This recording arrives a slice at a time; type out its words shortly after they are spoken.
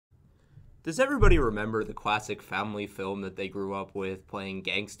Does everybody remember the classic family film that they grew up with, playing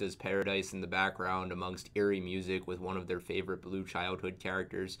Gangsta's Paradise in the background amongst eerie music with one of their favorite blue childhood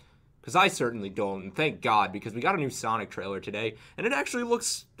characters? Because I certainly don't, and thank God, because we got a new Sonic trailer today, and it actually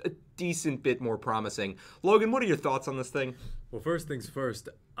looks a decent bit more promising. Logan, what are your thoughts on this thing? Well, first things first,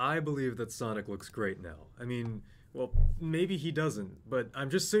 I believe that Sonic looks great now. I mean, well, maybe he doesn't, but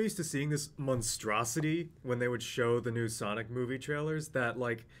I'm just so used to seeing this monstrosity when they would show the new Sonic movie trailers that,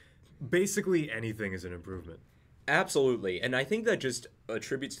 like, basically anything is an improvement. Absolutely, and I think that just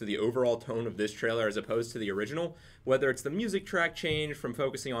attributes to the overall tone of this trailer as opposed to the original. Whether it's the music track change from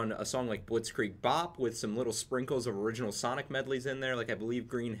focusing on a song like Blitzkrieg Bop with some little sprinkles of original Sonic medleys in there, like I believe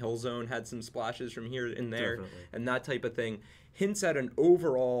Green Hill Zone had some splashes from here and there, Definitely. and that type of thing, hints at an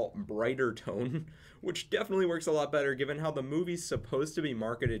overall brighter tone, which definitely works a lot better given how the movie's supposed to be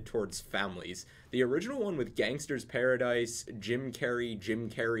marketed towards families. The original one with Gangster's Paradise, Jim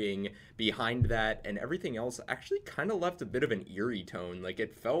Carreying behind that, and everything else actually kind of left a bit of an eerie tone. Like,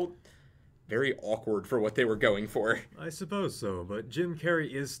 it felt very awkward for what they were going for. I suppose so, but Jim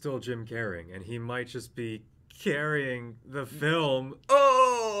Carrey is still Jim Carrey, and he might just be carrying the film.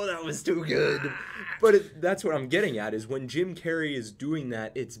 Oh, that was too good. But that's what I'm getting at, is when Jim Carrey is doing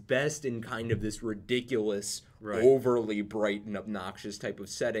that, it's best in kind of this ridiculous, Right. overly bright and obnoxious type of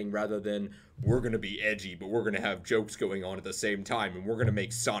setting, rather than we're going to be edgy, but we're going to have jokes going on at the same time, and we're going to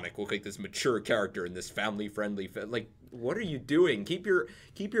make Sonic look like this mature character in this family-friendly... Like, what are you doing? Keep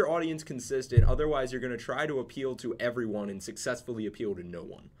your audience consistent, otherwise you're going to try to appeal to everyone and successfully appeal to no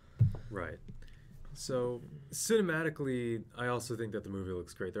one. Right. So, cinematically, I also think that the movie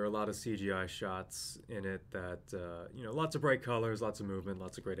looks great. There are a lot of CGI shots in it that, lots of bright colors, lots of movement,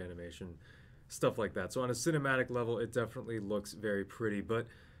 lots of great animation, stuff like that. So, on a cinematic level, it definitely looks very pretty. But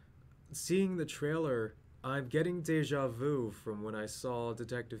seeing the trailer, I'm getting deja vu from when I saw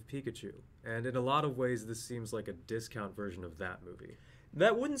Detective Pikachu. And in a lot of ways, this seems like a discount version of that movie.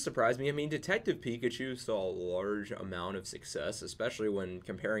 That wouldn't surprise me. I mean, Detective Pikachu saw a large amount of success, especially when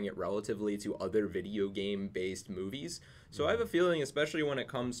comparing it relatively to other video game-based movies. So I have a feeling, especially when it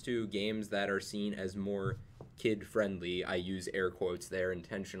comes to games that are seen as more kid-friendly, I use air quotes there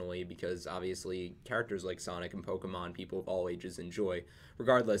intentionally because obviously characters like Sonic and Pokemon people of all ages enjoy.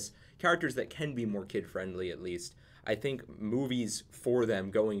 Regardless, characters that can be more kid-friendly at least, I think movies for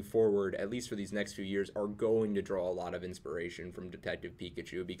them going forward, at least for these next few years, are going to draw a lot of inspiration from Detective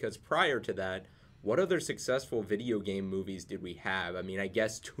Pikachu, because prior to that, what other successful video game movies did we have? I mean, I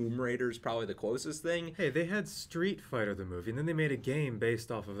guess Tomb Raider is probably the closest thing, Hey, they had Street Fighter the movie, and then they made a game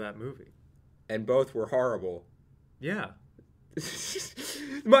based off of that movie. and both were horrible. Yeah.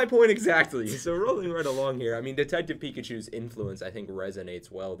 My point exactly. So rolling right along here, I mean, Detective Pikachu's influence, I think,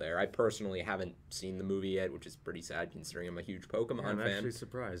 resonates well there. I personally haven't seen the movie yet, which is pretty sad considering I'm a huge Pokemon I'm fan. actually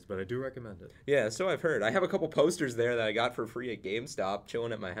surprised, but I do recommend it. Yeah, so I've heard. I have a couple posters there that I got for free at GameStop,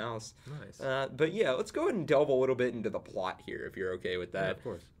 chilling at my house. Nice. But yeah, let's go ahead and delve a little bit into the plot here, if you're okay with Yeah, that. of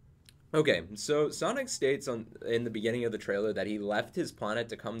course. Okay, so Sonic states in the beginning of the trailer that he left his planet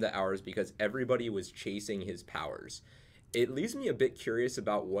to come to ours because everybody was chasing his powers. It leaves me a bit curious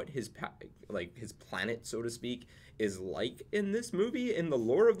about what his planet, so to speak, is like in this movie, in the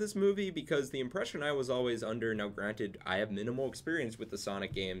lore of this movie, because the impression I was always under, now granted, I have minimal experience with the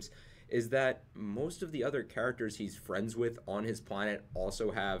Sonic games, is that most of the other characters he's friends with on his planet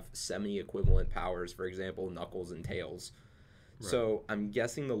also have semi-equivalent powers, for example, Knuckles and Tails. Right. So I'm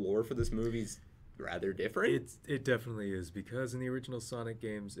guessing the lore for this movie's rather different. It definitely is, because in the original Sonic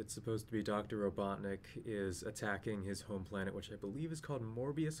games, it's supposed to be Dr. Robotnik is attacking his home planet, which I believe is called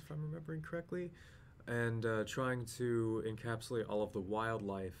Morbius, if I'm remembering correctly, and trying to encapsulate all of the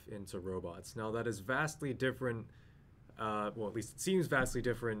wildlife into robots. Now, that is vastly different, well, at least it seems vastly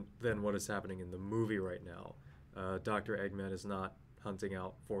different than what is happening in the movie right now. Dr. Eggman is not hunting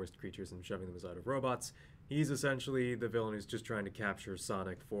out forest creatures and shoving them inside of robots. He's essentially the villain who's just trying to capture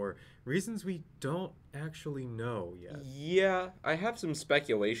Sonic for reasons we don't actually know yet. Yeah, I have some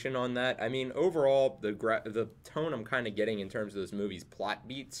speculation on that. I mean, overall, the tone I'm kind of getting in terms of this movie's plot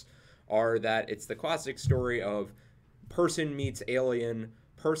beats are that it's the classic story of person meets alien,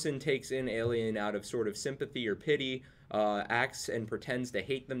 person takes in alien out of sort of sympathy or pity, acts and pretends to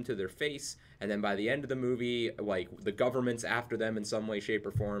hate them to their face, and then by the end of the movie, like, the government's after them in some way, shape,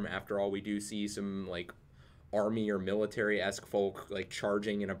 or form. After all, we do see some, like, army or military-esque folk like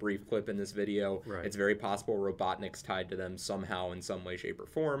charging in a brief clip in this video. Right. It's very possible Robotnik's tied to them somehow in some way, shape, or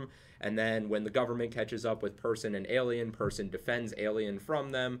form. And then when the government catches up with person and alien, person defends alien from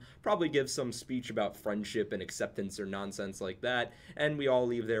them, probably gives some speech about friendship and acceptance or nonsense like that, and we all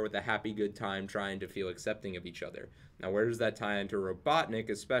leave there with a happy good time trying to feel accepting of each other. Now, where does that tie into Robotnik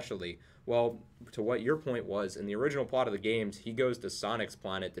especially? Well, to what your point was, in the original plot of the games, he goes to Sonic's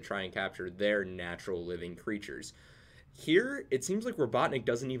planet to try and capture their natural living creatures. Here, it seems like Robotnik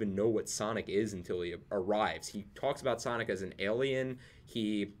doesn't even know what Sonic is until he arrives. He talks about Sonic as an alien.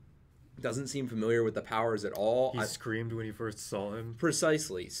 He doesn't seem familiar with the powers at all. He screamed when you first saw him.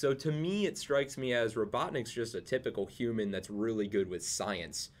 Precisely. So to me, it strikes me as Robotnik's just a typical human that's really good with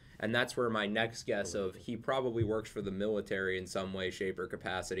science. And that's where my next guess of he probably works for the military in some way, shape, or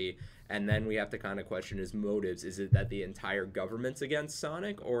capacity. And then we have to kind of question his motives. Is it that the entire government's against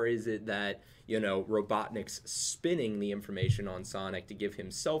Sonic? Or is it that, Robotnik's spinning the information on Sonic to give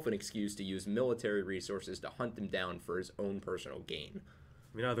himself an excuse to use military resources to hunt him down for his own personal gain?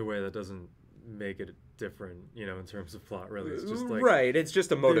 I mean, either way, that doesn't make it different, in terms of plot, really. It's just like... Right, it's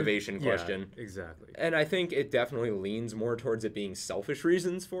just a motivation question. Yeah, exactly. And I think it definitely leans more towards it being selfish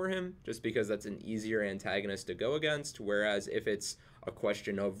reasons for him, just because that's an easier antagonist to go against, whereas if it's a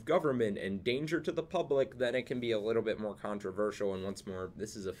question of government and danger to the public, then it can be a little bit more controversial. And once more,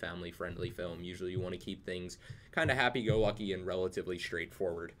 this is a family-friendly film. Usually you want to keep things kind of happy-go-lucky and relatively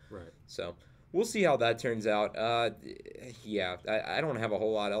straightforward. Right. So... we'll see how that turns out. Yeah, I don't have a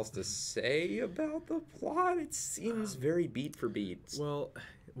whole lot else to say about the plot. It seems very beat for beat. Well,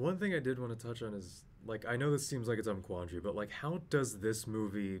 one thing I did want to touch on is, like, I know this seems like its own quandary, but, like, how does this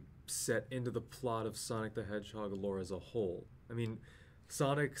movie set into the plot of Sonic the Hedgehog lore as a whole? I mean,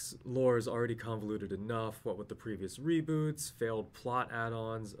 Sonic's lore is already convoluted enough, what with the previous reboots, failed plot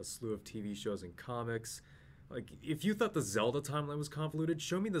add-ons, a slew of TV shows and comics. Like, if you thought the Zelda timeline was convoluted,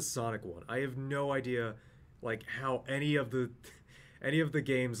 show me the Sonic one. I have no idea, like, how any of the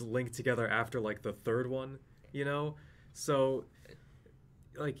games link together after, like, the third one, So,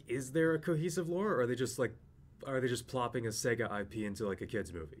 like, is there a cohesive lore, or are they just plopping a Sega IP into, like, a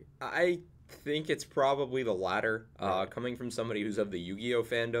kid's movie? I think it's probably the latter. Coming from somebody who's of the Yu-Gi-Oh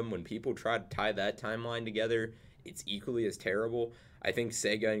fandom, when people try to tie that timeline together, it's equally as terrible. I think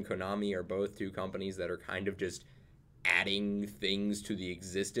Sega and Konami are both two companies that are kind of just adding things to the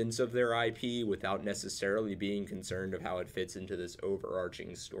existence of their IP without necessarily being concerned of how it fits into this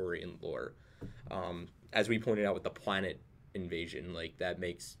overarching story and lore. As we pointed out with the planet invasion, like that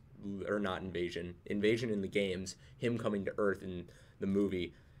makes, or not invasion in the games, him coming to Earth in the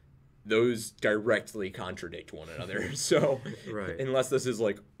movie, those directly contradict one another. So right. Unless this is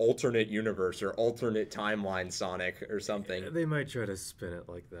like alternate universe or alternate timeline Sonic or something. They might try to spin it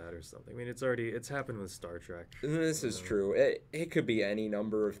like that or something. I mean, it's happened with Star Trek. This is true. It could be any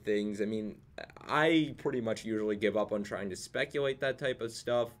number of things. I mean, I pretty much usually give up on trying to speculate that type of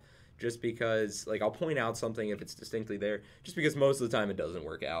stuff just because, like, I'll point out something if it's distinctly there, just because most of the time it doesn't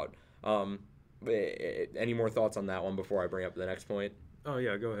work out. Any more thoughts on that one before I bring up the next point? Oh,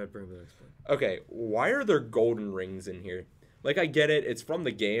 yeah, go ahead, bring the next point. Okay, why are there golden rings in here? Like, I get it, it's from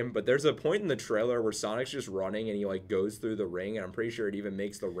the game, but there's a point in the trailer where Sonic's just running and he, like, goes through the ring, and I'm pretty sure it even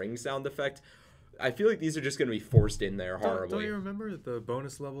makes the ring sound effect. I feel like these are just going to be forced in there horribly. Don't you remember the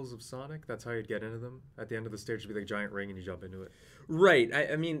bonus levels of Sonic? That's how you'd get into them. At the end of the stage, it'd be like a giant ring and you jump into it. Right.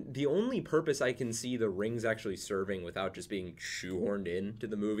 I mean, the only purpose I can see the rings actually serving without just being shoehorned into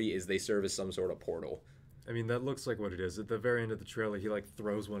the movie is they serve as some sort of portal. I mean, that looks like what it is. At the very end of the trailer, he, like,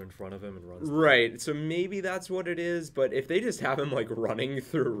 throws one in front of him and runs. Right, so maybe that's what it is, but if they just have him, like, running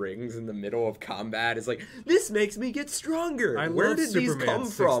through rings in the middle of combat, it's like, this makes me get stronger! Where did Superman these come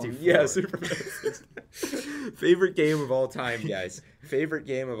 64. from? Yeah, Superman 64. Favorite game of all time, guys. Favorite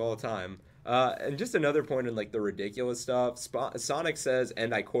game of all time. And just another point in, like, the ridiculous stuff. Sonic says,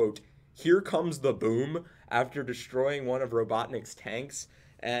 and I quote, "Here comes the boom," after destroying one of Robotnik's tanks,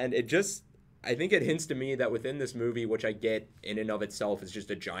 and it just... I think it hints to me that within this movie, which I get in and of itself is just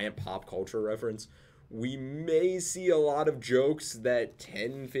a giant pop culture reference, we may see a lot of jokes that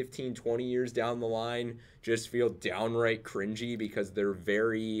 10, 15, 20 years down the line just feel downright cringy because they're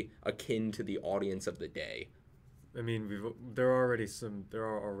very akin to the audience of the day. I mean, there are already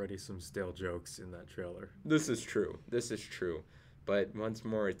some stale jokes in that trailer. This is true. But once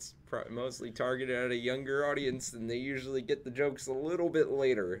more, it's mostly targeted at a younger audience, and they usually get the jokes a little bit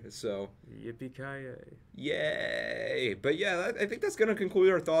later, so... Yippee-ki-yay. Yay! But yeah, I think that's going to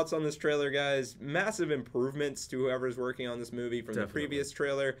conclude our thoughts on this trailer, guys. Massive improvements to whoever's working on this movie from the previous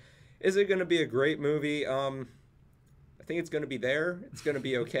trailer. Is it going to be a great movie? I think it's going to be there. It's going to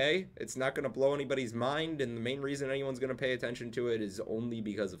be okay. It's not going to blow anybody's mind, and the main reason anyone's going to pay attention to it is only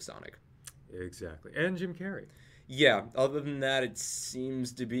because of Sonic. Exactly. And Jim Carrey. Yeah, other than that, it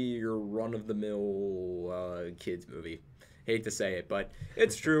seems to be your run-of-the-mill kids movie. Hate to say it, but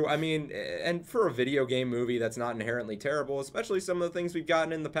it's true. I mean, and for a video game movie, that's not inherently terrible, especially some of the things we've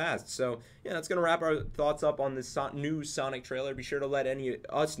gotten in the past. So, yeah, that's going to wrap our thoughts up on this new Sonic trailer. Be sure to let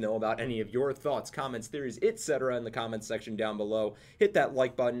us know about any of your thoughts, comments, theories, etc. in the comments section down below. Hit that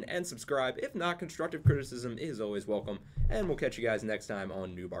like button and subscribe. If not, constructive criticism is always welcome. And we'll catch you guys next time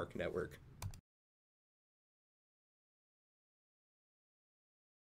on New Bark Network.